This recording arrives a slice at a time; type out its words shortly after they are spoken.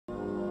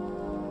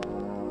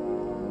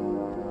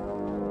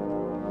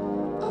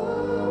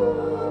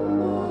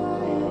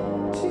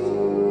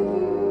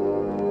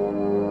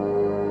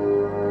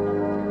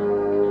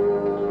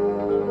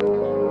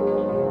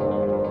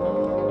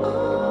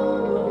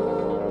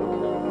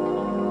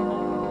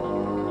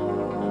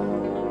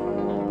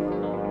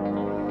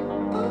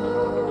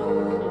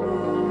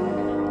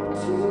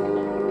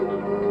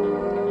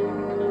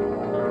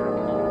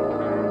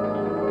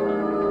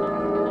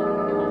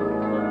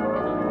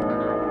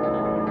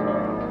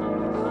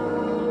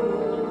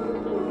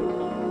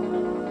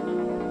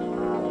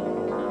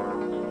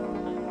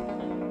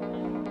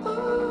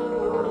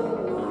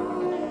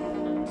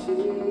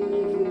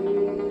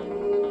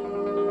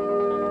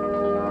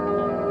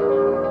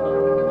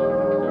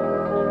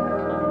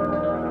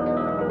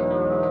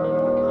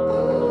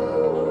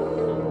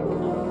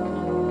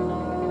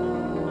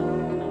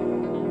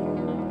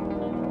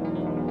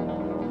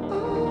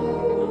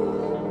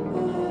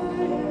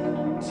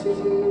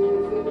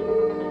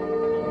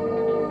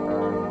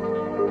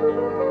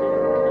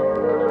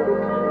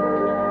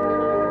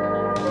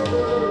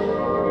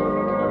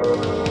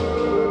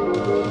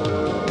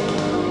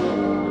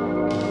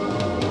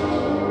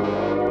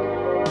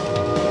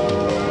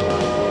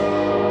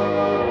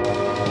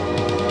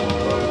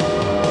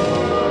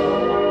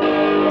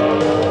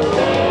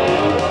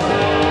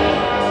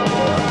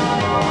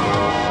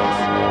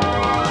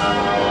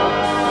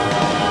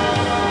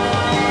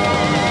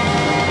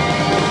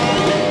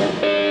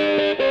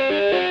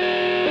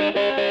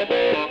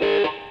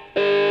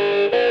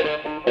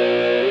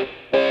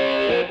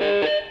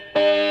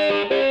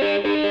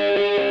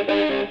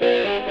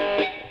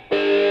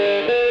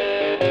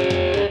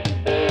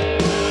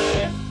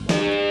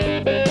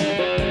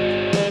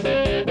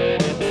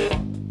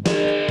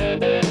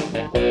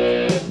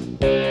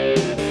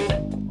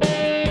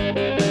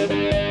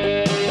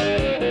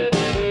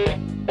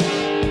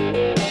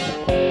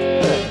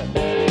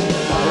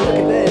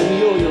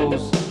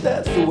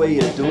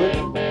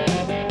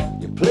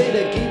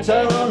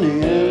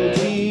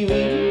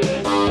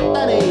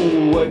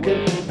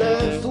working,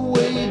 that's the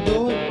way you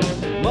do it.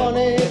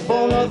 Money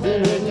for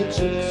nothing and your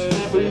chicks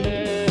for free.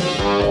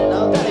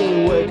 Now that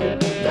ain't working,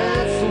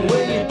 that's the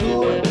way you do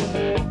it.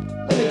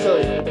 Let me tell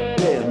you,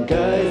 damn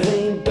guys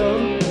ain't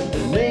dumb.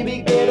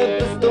 Maybe get a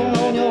blister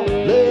on your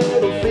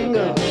little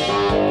finger.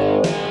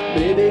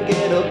 Maybe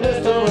get a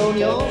blister on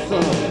your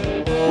thumb.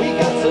 We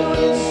got to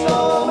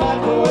install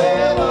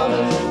microwave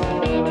ovens,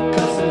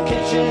 custom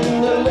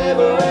kitchen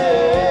deliveries.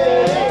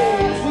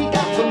 We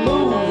got to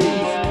move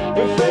these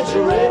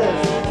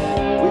refrigerators.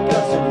 We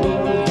got to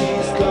move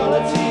these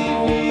color TVs.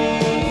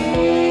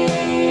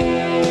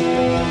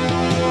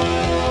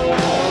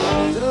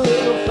 The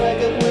little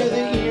faggot with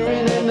the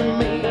earring and the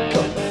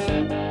makeup.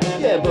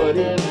 Yeah,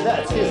 buddy,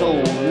 that's his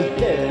own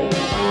hair.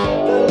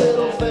 The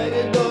little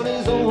faggot got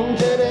his own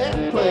jet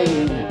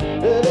airplane.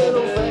 The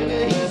little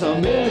faggot, he's a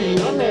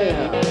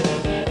millionaire.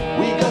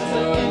 We got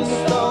to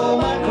install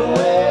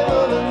microwave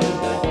ovens,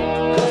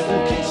 custom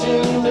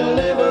kitchen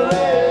deliveries.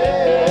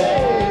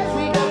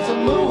 We got to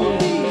move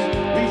these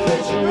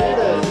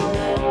refrigerators.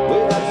 We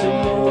got to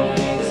move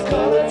these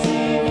color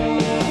TVs.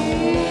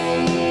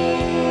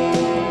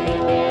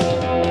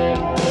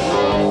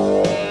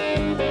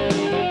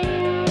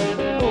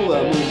 Move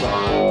on, move on.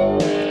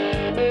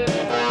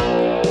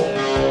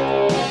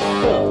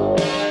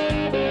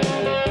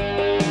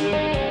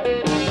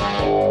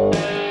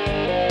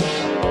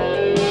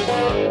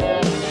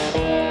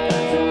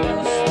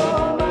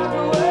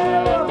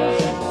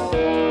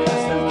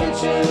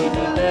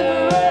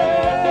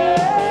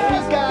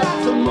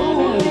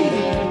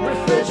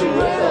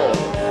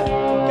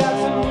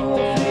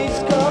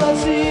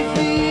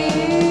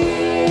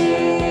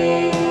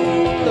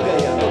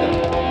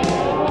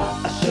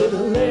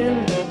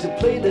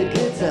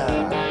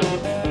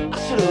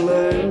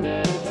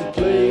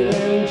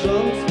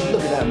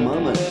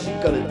 Mama, she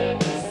got it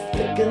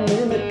sticking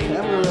in the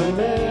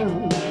cameraman.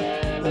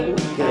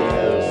 Look at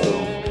her, so.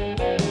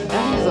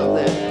 And he's up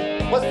there.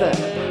 What's that?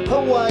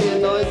 Hawaiian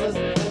noises.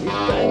 He's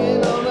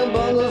banging on the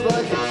bongos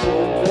like a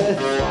trumpet.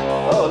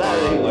 Oh, that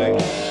ain't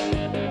working.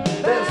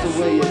 That's the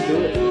way you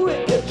do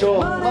it. Get your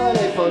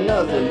money for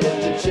nothing. Get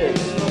your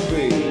chicks for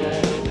free.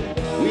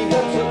 We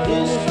got to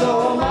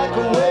install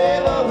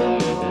microwave oven,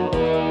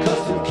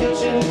 custom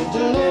kitchen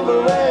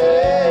deliveries.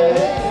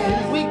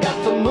 We got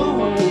to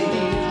move these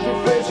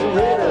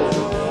refrigerators.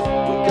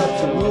 We got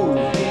to move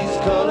these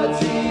color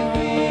TVs.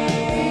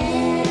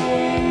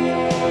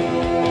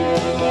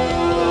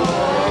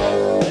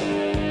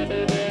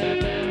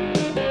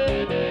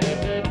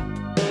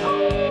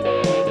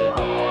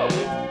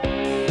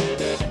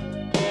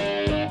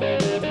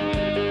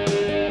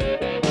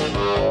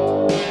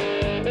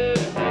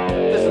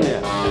 Listen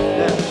here,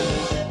 now,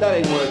 that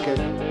ain't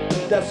working.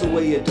 That's the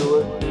way you do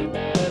it.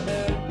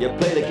 You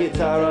play the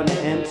guitar on the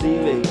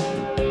MTV.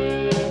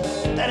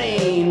 That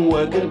ain't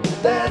working,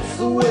 that's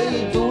the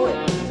way you do it.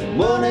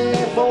 Money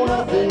for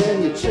nothing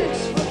and your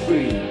chicks for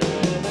free.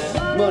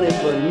 Money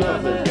for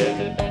nothing.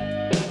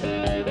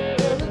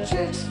 The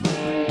chicks for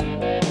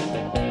free.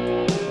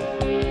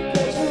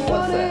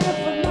 What's that?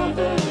 For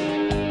nothing.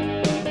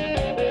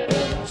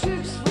 The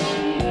chicks for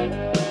free.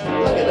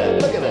 Look at that,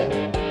 look at that.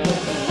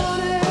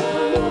 Money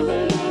for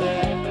nothing.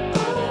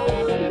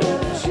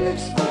 The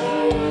chicks for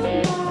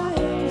free.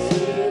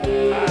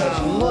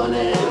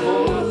 Money.